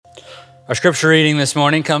Our scripture reading this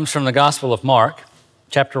morning comes from the Gospel of Mark,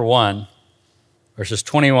 chapter 1, verses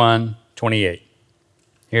 21, 28.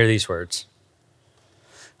 Hear these words.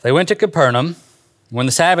 They went to Capernaum. When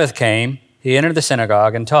the Sabbath came, he entered the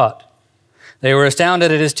synagogue and taught. They were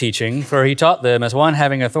astounded at his teaching, for he taught them as one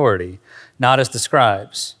having authority, not as the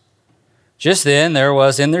scribes. Just then there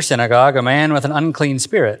was in their synagogue a man with an unclean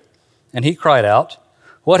spirit, and he cried out,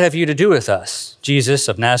 "What have you to do with us, Jesus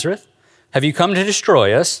of Nazareth? Have you come to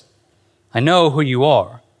destroy us? I know who you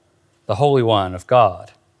are, the Holy One of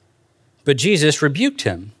God." But Jesus rebuked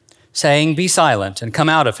him, saying, "Be silent and come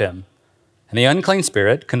out of him." And the unclean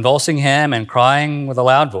spirit, convulsing him and crying with a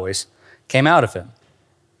loud voice, came out of him.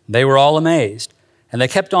 They were all amazed, and they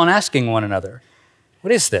kept on asking one another,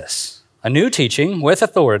 "What is this? A new teaching with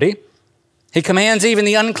authority? He commands even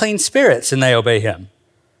the unclean spirits, and they obey him."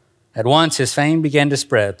 At once his fame began to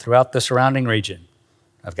spread throughout the surrounding region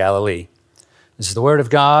of Galilee. This is the word of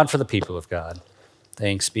God for the people of God.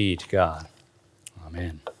 Thanks be to God.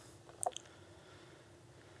 Amen.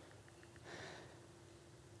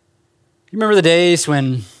 You remember the days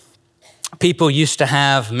when people used to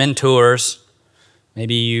have mentors?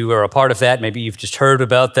 Maybe you were a part of that. Maybe you've just heard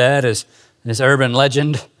about that as urban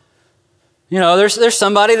legend. You know, there's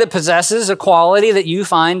somebody that possesses a quality that you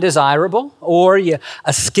find desirable, or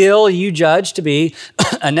a skill you judge to be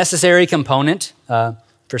a necessary component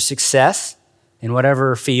for success in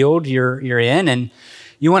whatever field you're in, and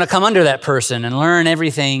you want to come under that person and learn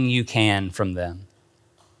everything you can from them.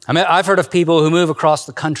 I mean, I've heard of people who move across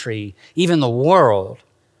the country, even the world,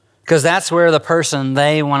 because that's where the person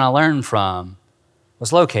they want to learn from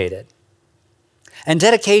was located. And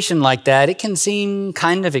dedication like that, it can seem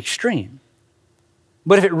kind of extreme.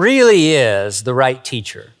 But if it really is the right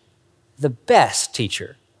teacher, the best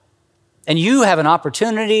teacher, and you have an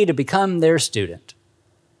opportunity to become their student,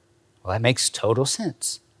 well, that makes total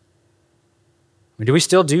sense. I mean, do we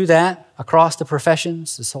still do that across the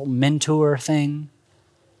professions, this whole mentor thing?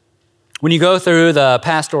 When you go through the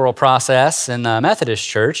pastoral process in the Methodist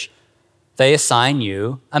Church, they assign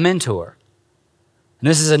you a mentor. And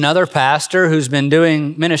this is another pastor who's been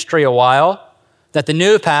doing ministry a while that the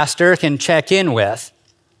new pastor can check in with.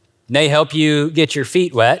 They help you get your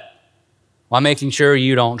feet wet while making sure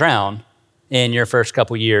you don't drown in your first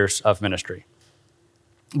couple years of ministry.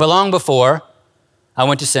 But long before I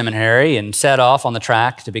went to seminary and set off on the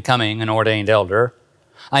track to becoming an ordained elder,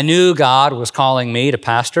 I knew God was calling me to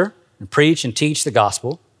pastor and preach and teach the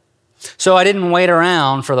gospel. So I didn't wait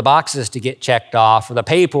around for the boxes to get checked off or the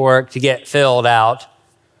paperwork to get filled out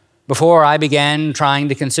before I began trying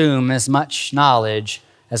to consume as much knowledge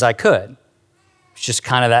as I could. It's just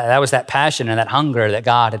kind of that was that passion and that hunger that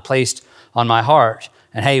God had placed on my heart.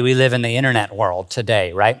 And hey, we live in the internet world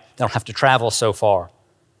today, right? Don't have to travel so far.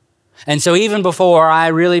 And so even before I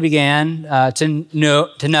really began to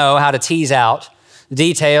know how to tease out the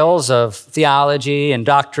details of theology and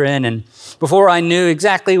doctrine, and before I knew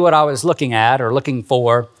exactly what I was looking at or looking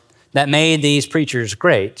for that made these preachers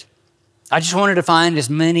great, I just wanted to find as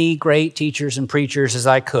many great teachers and preachers as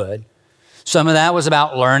I could. Some of that was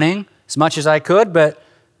about learning as much as I could, but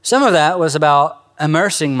some of that was about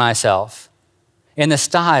immersing myself in the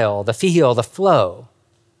style, the feel, the flow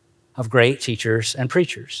of great teachers and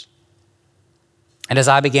preachers. And as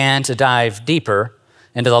I began to dive deeper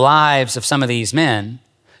into the lives of some of these men,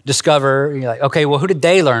 discover, okay, well, who did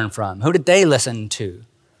they learn from? Who did they listen to?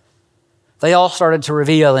 They all started to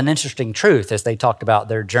reveal an interesting truth as they talked about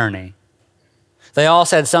their journey. They all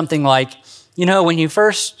said something like, when you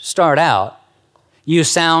first start out, you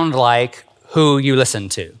sound like who you listen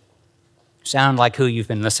to. You sound like who you've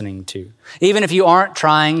been listening to. Even if you aren't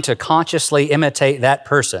trying to consciously imitate that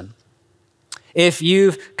person, if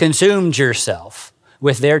you've consumed yourself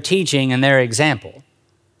with their teaching and their example,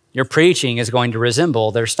 your preaching is going to resemble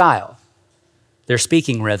their style, their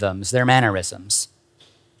speaking rhythms, their mannerisms.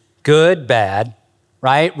 Good, bad,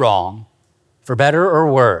 right, wrong, for better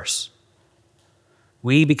or worse,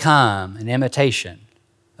 we become an imitation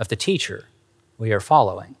of the teacher we are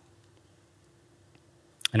following.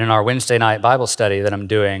 And in our Wednesday night Bible study that I'm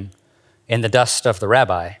doing, In the Dust of the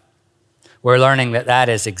Rabbi, we're learning that that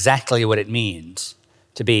is exactly what it means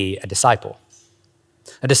to be a disciple.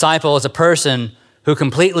 A disciple is a person who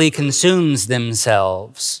completely consumes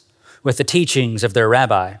themselves with the teachings of their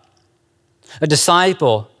rabbi. A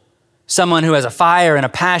disciple, someone who has a fire and a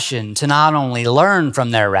passion to not only learn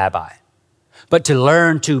from their rabbi, but to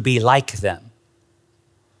learn to be like them.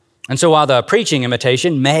 And so while the preaching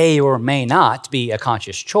imitation may or may not be a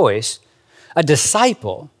conscious choice, a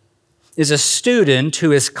disciple is a student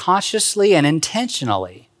who is consciously and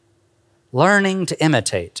intentionally learning to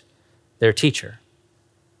imitate their teacher.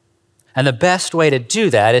 And the best way to do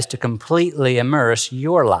that is to completely immerse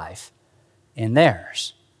your life in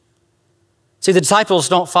theirs. See, the disciples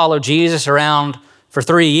don't follow Jesus around for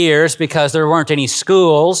 3 years because there weren't any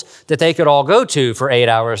schools that they could all go to for 8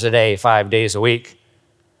 hours a day, 5 days a week.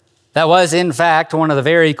 That was, in fact, one of the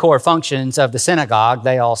very core functions of the synagogue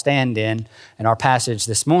they all stand in our passage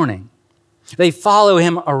this morning. They follow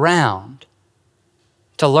him around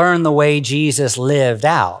to learn the way Jesus lived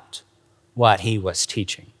out what he was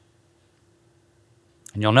teaching.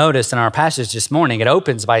 And you'll notice in our passage this morning, it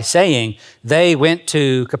opens by saying they went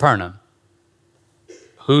to Capernaum.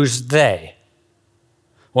 Who's they?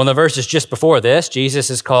 Well, in the verses just before this, Jesus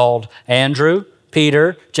has called Andrew,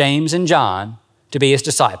 Peter, James, and John to be his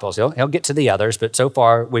disciples. He'll get to the others, but so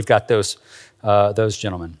far we've got those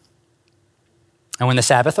gentlemen. And when the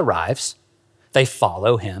Sabbath arrives, they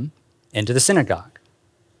follow him into the synagogue.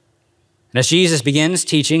 And as Jesus begins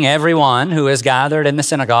teaching everyone who is gathered in the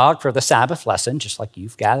synagogue for the Sabbath lesson, just like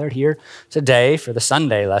you've gathered here today for the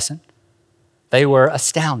Sunday lesson, they were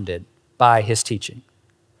astounded by his teaching.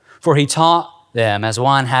 For he taught them as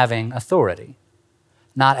one having authority,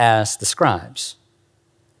 not as the scribes.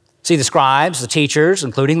 See, the scribes, the teachers,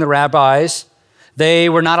 including the rabbis, they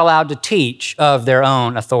were not allowed to teach of their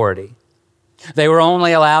own authority. They were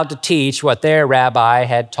only allowed to teach what their rabbi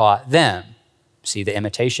had taught them. See the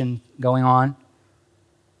imitation going on?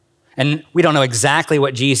 And we don't know exactly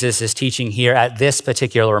what Jesus is teaching here at this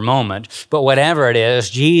particular moment, but whatever it is,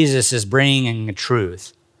 Jesus is bringing a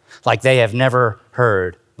truth like they have never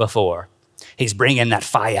heard before. He's bringing that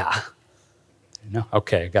fire.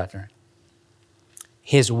 Okay, got that.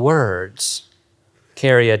 His words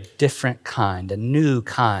carry a different kind, a new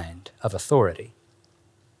kind of authority.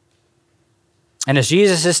 And as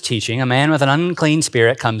Jesus is teaching, a man with an unclean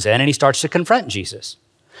spirit comes in and he starts to confront Jesus.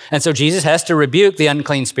 And so Jesus has to rebuke the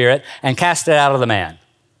unclean spirit and cast it out of the man.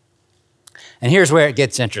 And here's where it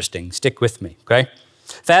gets interesting. Stick with me, okay?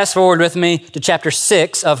 Fast forward with me to chapter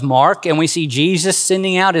 6 of Mark, and we see Jesus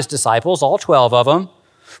sending out his disciples, all 12 of them,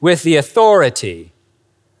 with the authority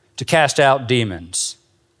to cast out demons.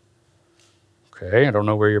 Okay, I don't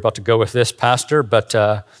know where you're about to go with this, Pastor, but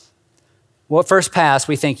well, at first pass,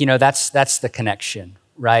 we think, that's the connection,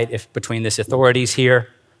 right? Between this authorities here,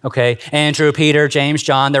 okay? Andrew, Peter, James,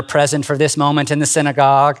 John, they're present for this moment in the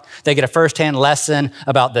synagogue. They get a firsthand lesson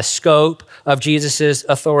about the scope of Jesus'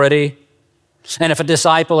 authority. And if a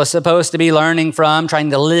disciple is supposed to be learning from, trying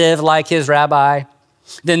to live like his rabbi,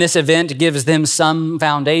 then this event gives them some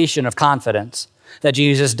foundation of confidence that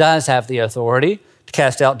Jesus does have the authority to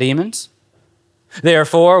cast out demons.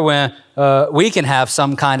 Therefore, when we can have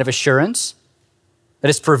some kind of assurance that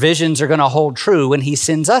his provisions are going to hold true when he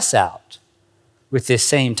sends us out with this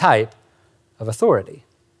same type of authority.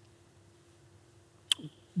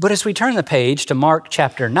 But as we turn the page to Mark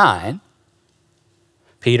chapter 9,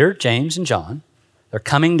 Peter, James, and John, they're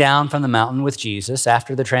coming down from the mountain with Jesus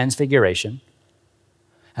after the transfiguration.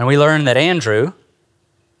 And we learn that Andrew,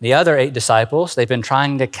 the other 8 disciples, they've been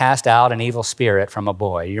trying to cast out an evil spirit from a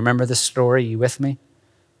boy. You remember this story? You with me?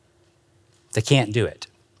 They can't do it.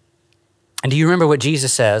 And do you remember what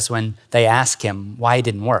Jesus says when they ask him why it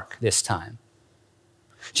didn't work this time?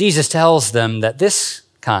 Jesus tells them that this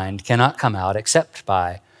kind cannot come out except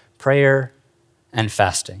by prayer and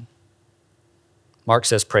fasting. Mark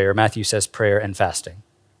says prayer, Matthew says prayer and fasting.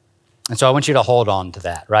 And so I want you to hold on to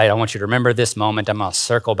that, right? I want you to remember this moment. I'm going to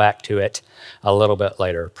circle back to it a little bit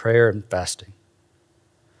later, prayer and fasting.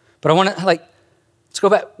 But I want to, let's go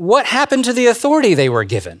back. What happened to the authority they were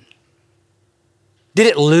given? Did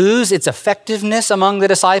it lose its effectiveness among the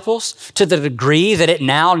disciples to the degree that it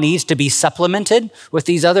now needs to be supplemented with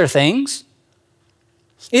these other things?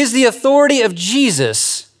 Is the authority of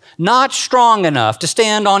Jesus not strong enough to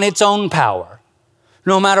stand on its own power,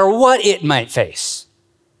 no matter what it might face?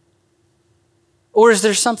 Or is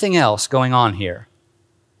there something else going on here?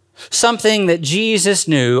 Something that Jesus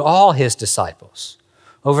knew all his disciples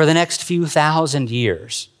over the next few thousand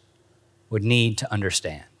years would need to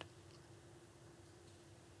understand.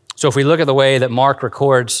 So if we look at the way that Mark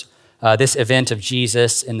records this event of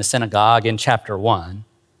Jesus in the synagogue in chapter 1,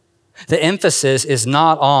 the emphasis is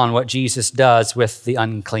not on what Jesus does with the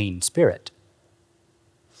unclean spirit.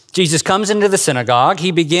 Jesus comes into the synagogue.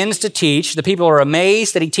 He begins to teach. The people are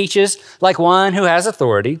amazed that he teaches like one who has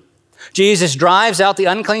authority. Jesus drives out the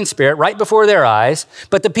unclean spirit right before their eyes,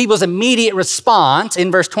 but the people's immediate response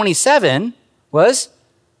in verse 27 was,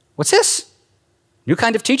 what's this? New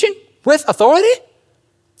kind of teaching with authority?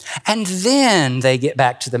 And then they get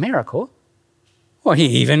back to the miracle. Well, he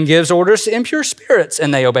even gives orders to impure spirits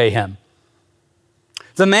and they obey him.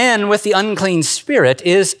 The man with the unclean spirit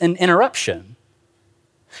is an interruption.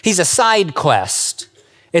 He's a side quest.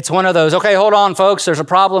 It's one of those, okay, hold on, folks, there's a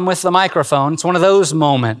problem with the microphone. It's one of those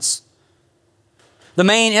moments. The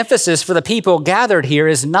main emphasis for the people gathered here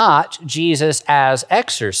is not Jesus as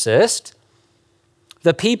exorcist.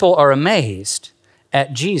 The people are amazed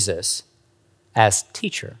at Jesus as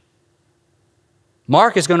teacher.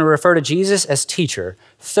 Mark is going to refer to Jesus as teacher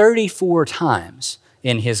 34 times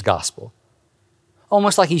in his gospel,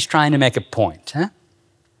 almost like he's trying to make a point.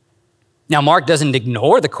 Now, Mark doesn't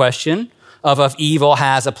ignore the question of if evil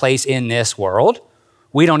has a place in this world.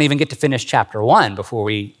 We don't even get to finish chapter 1 before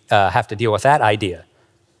we have to deal with that idea.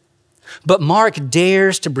 But Mark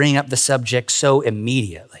dares to bring up the subject so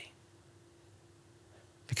immediately,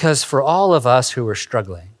 because for all of us who are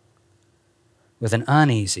struggling with an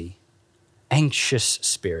uneasy, anxious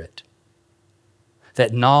spirit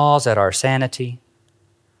that gnaws at our sanity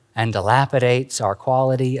and dilapidates our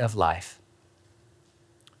quality of life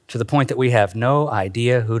to the point that we have no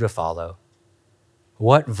idea who to follow,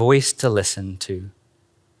 what voice to listen to,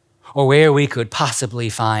 or where we could possibly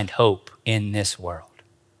find hope in this world.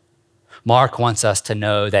 Mark wants us to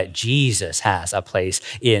know that Jesus has a place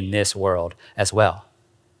in this world as well.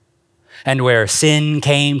 And where sin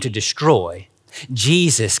came to destroy,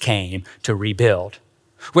 Jesus came to rebuild.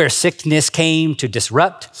 Where sickness came to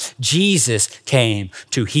disrupt, Jesus came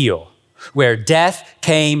to heal. Where death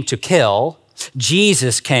came to kill,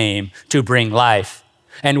 Jesus came to bring life.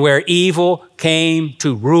 And where evil came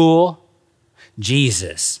to rule,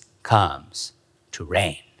 Jesus comes to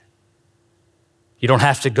reign. You don't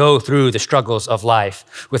have to go through the struggles of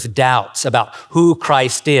life with doubts about who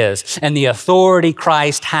Christ is and the authority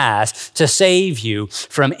Christ has to save you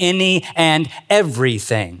from any and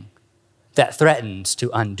everything that threatens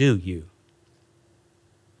to undo you.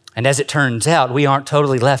 And as it turns out, we aren't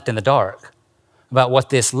totally left in the dark about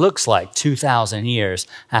what this looks like 2,000 years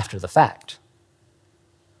after the fact.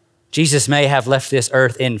 Jesus may have left this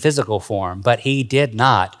earth in physical form, but he did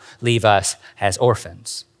not leave us as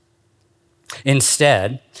orphans.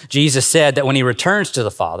 Instead, Jesus said that when he returns to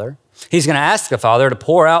the Father, he's going to ask the Father to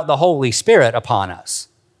pour out the Holy Spirit upon us,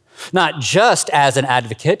 not just as an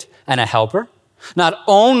advocate and a helper, not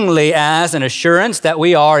only as an assurance that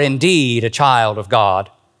we are indeed a child of God,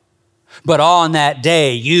 but on that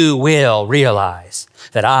day you will realize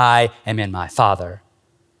that I am in my Father,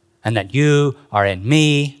 and that you are in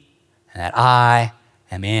me, and that I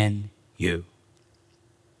am in you.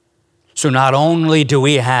 So not only do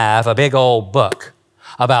we have a big old book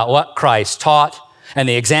about what Christ taught and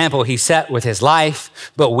the example he set with his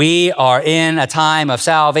life, but we are in a time of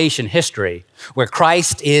salvation history where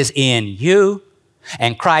Christ is in you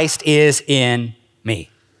and Christ is in me.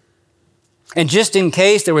 And just in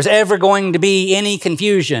case there was ever going to be any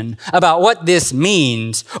confusion about what this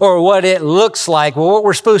means or what it looks like, or what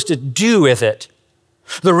we're supposed to do with it,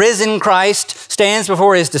 the risen Christ stands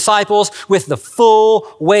before his disciples with the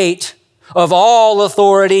full weight of all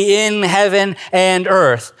authority in heaven and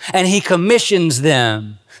earth, and he commissions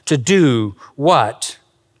them to do what?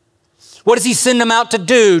 What does he send them out to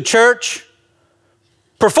do, church?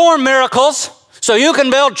 Perform miracles so you can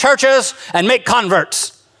build churches and make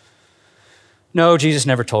converts. No, Jesus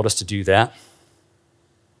never told us to do that.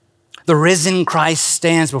 The risen Christ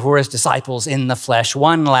stands before his disciples in the flesh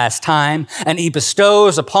one last time, and he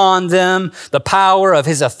bestows upon them the power of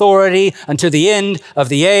his authority unto the end of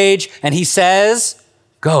the age. And he says,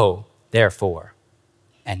 go, therefore,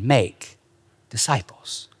 and make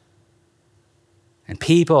disciples. And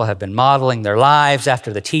people have been modeling their lives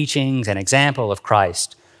after the teachings and example of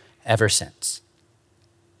Christ ever since.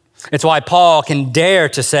 It's why Paul can dare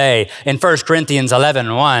to say in 1 Corinthians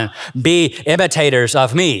 11:1, be imitators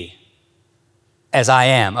of me as I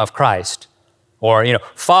am of Christ. Or,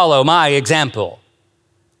 follow my example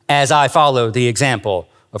as I follow the example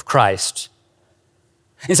of Christ.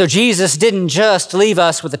 And so Jesus didn't just leave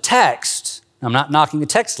us with a text. I'm not knocking the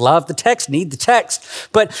text, love the text, need the text.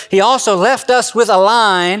 But he also left us with a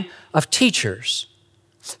line of teachers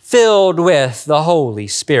filled with the Holy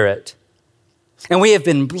Spirit. And we have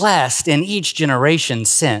been blessed in each generation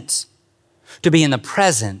since to be in the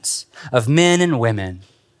presence of men and women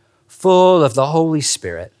full of the Holy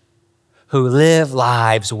Spirit who live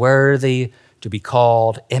lives worthy to be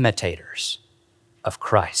called imitators of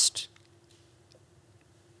Christ.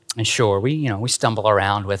 And sure, we stumble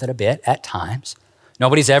around with it a bit at times.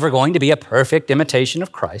 Nobody's ever going to be a perfect imitation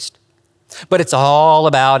of Christ, but it's all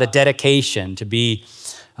about a dedication to be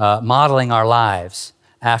modeling our lives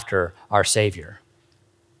after our Savior.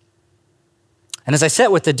 And as I said,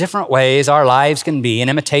 with the different ways our lives can be an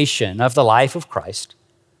imitation of the life of Christ,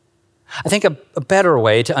 I think a better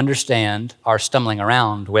way to understand our stumbling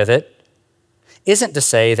around with it isn't to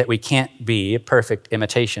say that we can't be a perfect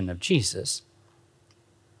imitation of Jesus.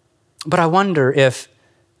 But I wonder if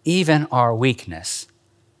even our weakness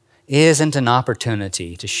isn't an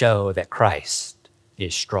opportunity to show that Christ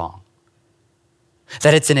is strong.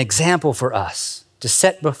 That it's an example for us to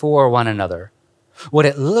set before one another what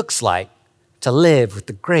it looks like to live with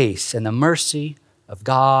the grace and the mercy of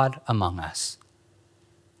God among us.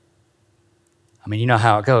 I mean, you know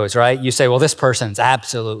how it goes, right? You say, well, this person's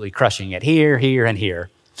absolutely crushing it here, here, and here,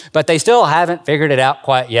 but they still haven't figured it out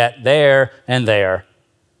quite yet there and there.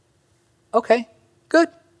 Okay, good.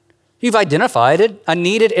 You've identified a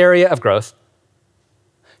needed area of growth.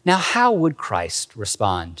 Now, how would Christ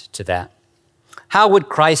respond to that? How would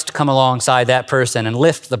Christ come alongside that person and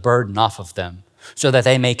lift the burden off of them so that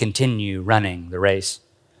they may continue running the race?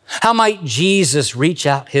 How might Jesus reach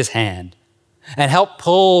out his hand and help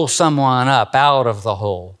pull someone up out of the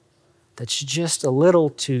hole that's just a little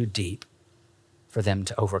too deep for them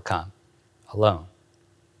to overcome alone?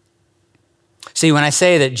 See, when I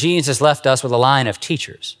say that Jesus left us with a line of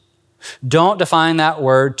teachers, don't define that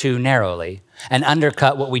word too narrowly and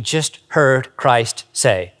undercut what we just heard Christ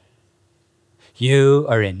say. You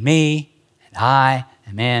are in me, and I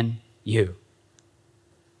am in you.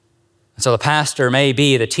 And so the pastor may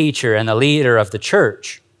be the teacher and the leader of the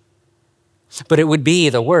church, but it would be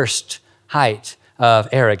the worst height of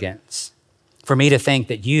arrogance for me to think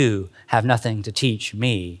that you have nothing to teach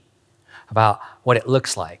me about what it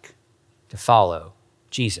looks like to follow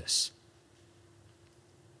Jesus.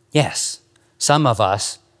 Yes, some of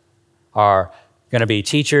us are going to be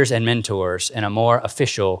teachers and mentors in a more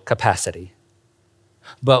official capacity,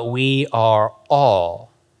 but we are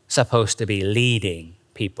all supposed to be leading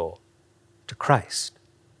people to Christ.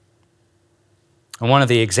 And one of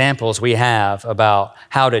the examples we have about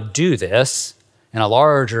how to do this in a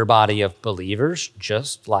larger body of believers,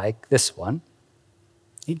 just like this one,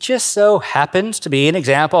 it just so happens to be an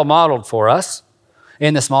example modeled for us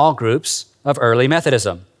in the small groups of early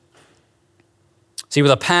Methodism. See,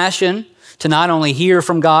 with a passion to not only hear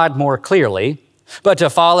from God more clearly, but to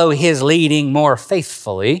follow his leading more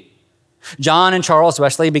faithfully, John and Charles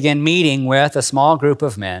Wesley began meeting with a small group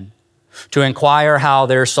of men to inquire how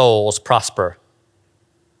their souls prosper.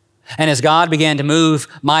 And as God began to move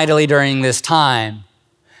mightily during this time,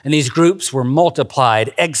 and these groups were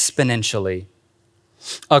multiplied exponentially,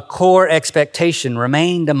 a core expectation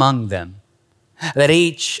remained among them that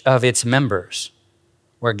each of its members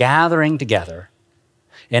were gathering together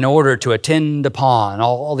in order to attend upon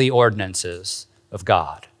all the ordinances of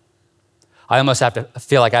God. I almost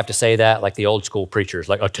feel like I have to say that like the old school preachers,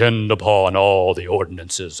 like attend upon all the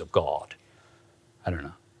ordinances of God. I don't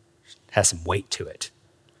know. It has some weight to it.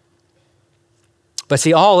 But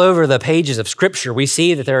see, all over the pages of Scripture, we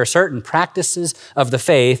see that there are certain practices of the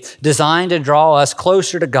faith designed to draw us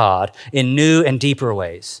closer to God in new and deeper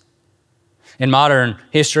ways. In modern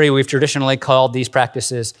history, we've traditionally called these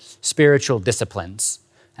practices spiritual disciplines.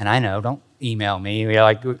 And I know, don't email me.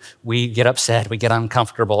 We get upset, we get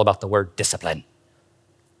uncomfortable about the word discipline.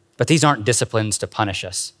 But these aren't disciplines to punish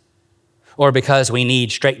us or because we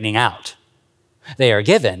need straightening out. They are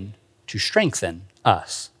given to strengthen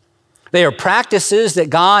us. They are practices that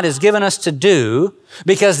God has given us to do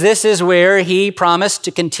because this is where he promised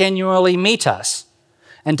to continually meet us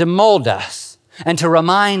and to mold us and to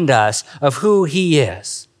remind us of who he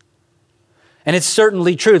is. And it's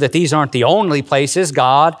certainly true that these aren't the only places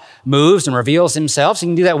God moves and reveals himself. So he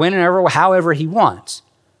can do that whenever, however he wants.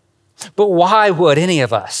 But why would any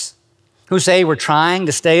of us who say we're trying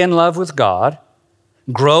to stay in love with God,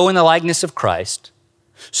 grow in the likeness of Christ,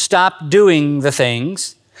 stop doing the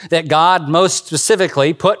things that God most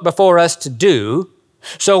specifically put before us to do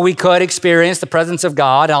so we could experience the presence of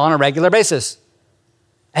God on a regular basis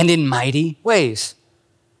and in mighty ways?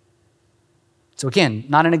 So again,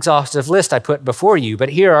 not an exhaustive list I put before you, but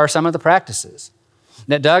here are some of the practices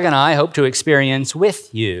that Doug and I hope to experience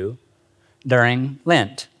with you during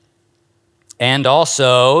Lent and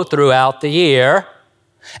also throughout the year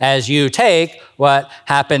as you take what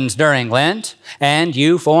happens during Lent and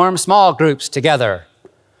you form small groups together.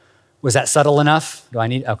 Was that subtle enough?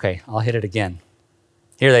 Okay, I'll hit it again.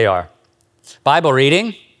 Here they are. Bible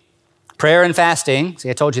reading, prayer and fasting. See,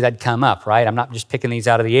 I told you that'd come up, right? I'm not just picking these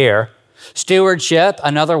out of the air. Stewardship,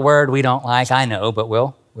 another word we don't like, I know, but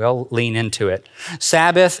we'll lean into it.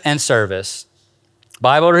 Sabbath and service.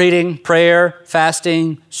 Bible reading, prayer,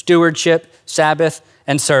 fasting, stewardship, Sabbath,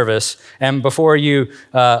 and service. And before you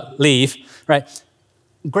leave, right,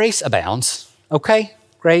 grace abounds, okay?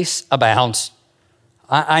 Grace abounds.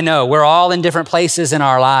 I know we're all in different places in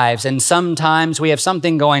our lives, and sometimes we have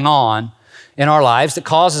something going on in our lives that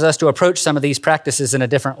causes us to approach some of these practices in a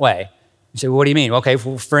different way. You say, well, what do you mean? Okay,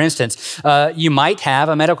 for instance, you might have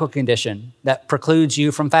a medical condition that precludes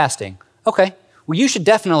you from fasting. Okay, well, you should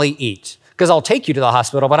definitely eat because I'll take you to the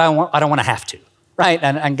hospital, but I don't want to have to, right?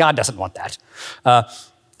 And God doesn't want that.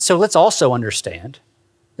 So let's also understand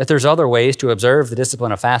that there's other ways to observe the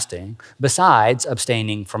discipline of fasting besides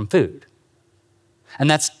abstaining from food. And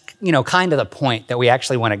that's, kind of the point that we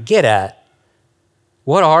actually want to get at.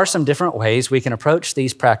 What are some different ways we can approach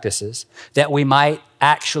these practices that we might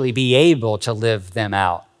actually be able to live them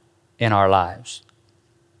out in our lives?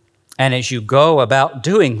 And as you go about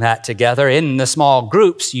doing that together in the small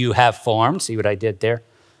groups you have formed, see what I did there?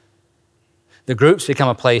 The groups become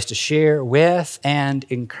a place to share with and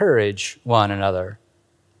encourage one another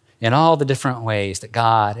in all the different ways that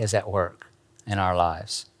God is at work in our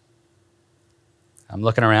lives. I'm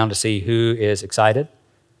looking around to see who is excited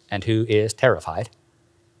and who is terrified.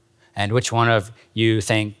 And which one of you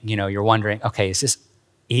think, you're wondering, okay, is this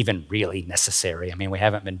even really necessary? I mean, we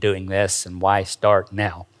haven't been doing this, and why start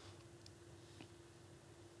now?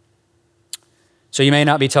 So you may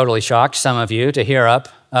not be totally shocked, some of you, to hear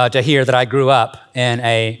that I grew up in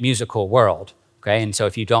a musical world. Okay, and so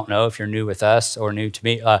if you don't know, if you're new with us or new to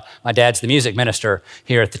me, my dad's the music minister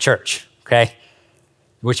here at the church. Okay,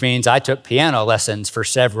 which means I took piano lessons for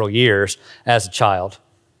several years as a child.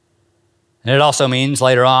 And it also means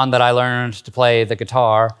later on that I learned to play the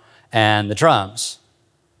guitar and the drums.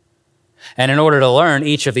 And in order to learn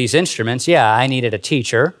each of these instruments, I needed a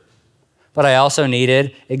teacher, but I also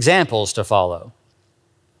needed examples to follow.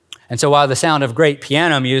 And so while the sound of great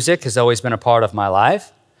piano music has always been a part of my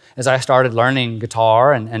life, as I started learning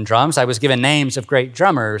guitar and drums, I was given names of great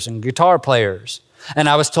drummers and guitar players. And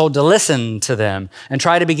I was told to listen to them and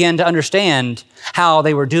try to begin to understand how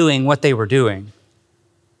they were doing what they were doing.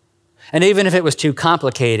 And even if it was too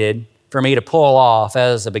complicated for me to pull off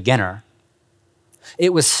as a beginner,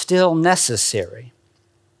 it was still necessary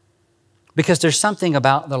because there's something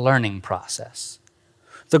about the learning process,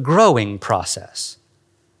 the growing process,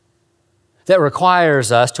 that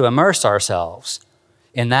requires us to immerse ourselves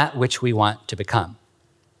in that which we want to become.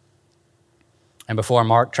 And before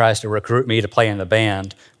Mark tries to recruit me to play in the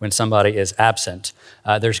band when somebody is absent,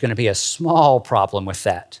 there's going to be a small problem with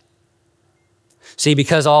that. See,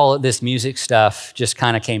 because all of this music stuff just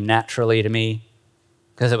kind of came naturally to me,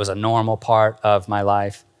 because it was a normal part of my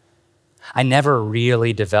life, I never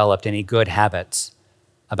really developed any good habits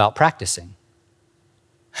about practicing.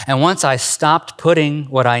 And once I stopped putting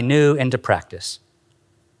what I knew into practice,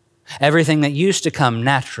 everything that used to come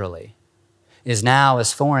naturally is now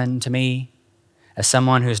as foreign to me as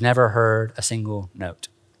someone who's never heard a single note.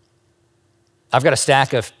 I've got a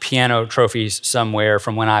stack of piano trophies somewhere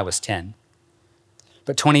from when I was 10.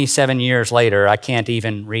 But 27 years later, I can't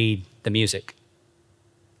even read the music,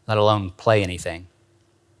 let alone play anything.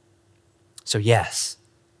 So yes,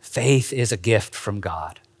 faith is a gift from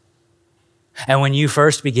God. And when you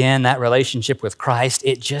first begin that relationship with Christ,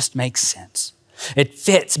 it just makes sense. It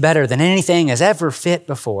fits better than anything has ever fit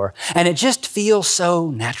before. And it just feels so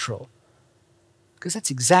natural because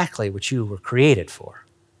that's exactly what you were created for.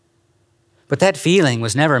 But that feeling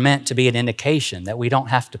was never meant to be an indication that we don't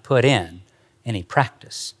have to put in any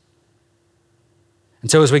practice.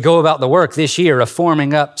 And so as we go about the work this year of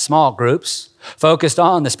forming up small groups focused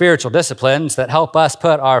on the spiritual disciplines that help us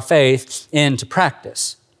put our faith into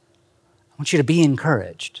practice, I want you to be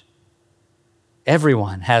encouraged.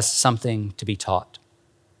 Everyone has something to be taught,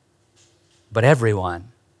 but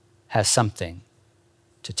everyone has something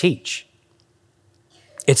to teach.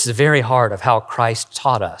 It's the very heart of how Christ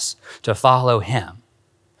taught us to follow him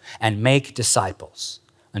and make disciples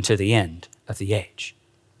unto the end of the age.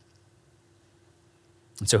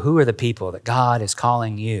 And so who are the people that God is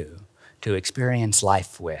calling you to experience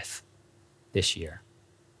life with this year?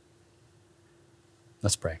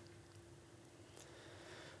 Let's pray.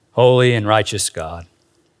 Holy and righteous God,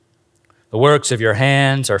 the works of your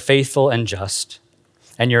hands are faithful and just,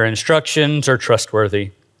 and your instructions are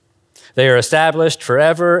trustworthy. They are established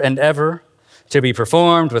forever and ever to be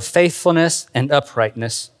performed with faithfulness and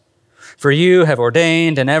uprightness. For you have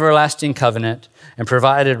ordained an everlasting covenant and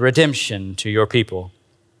provided redemption to your people.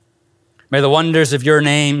 May the wonders of your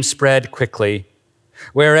name spread quickly,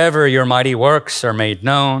 wherever your mighty works are made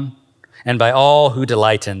known, and by all who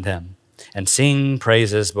delight in them, and sing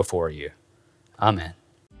praises before you. Amen.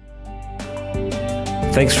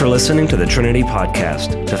 Thanks for listening to the Trinity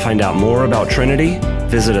Podcast. To find out more about Trinity,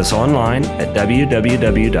 visit us online at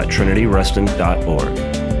www.trinityruston.org.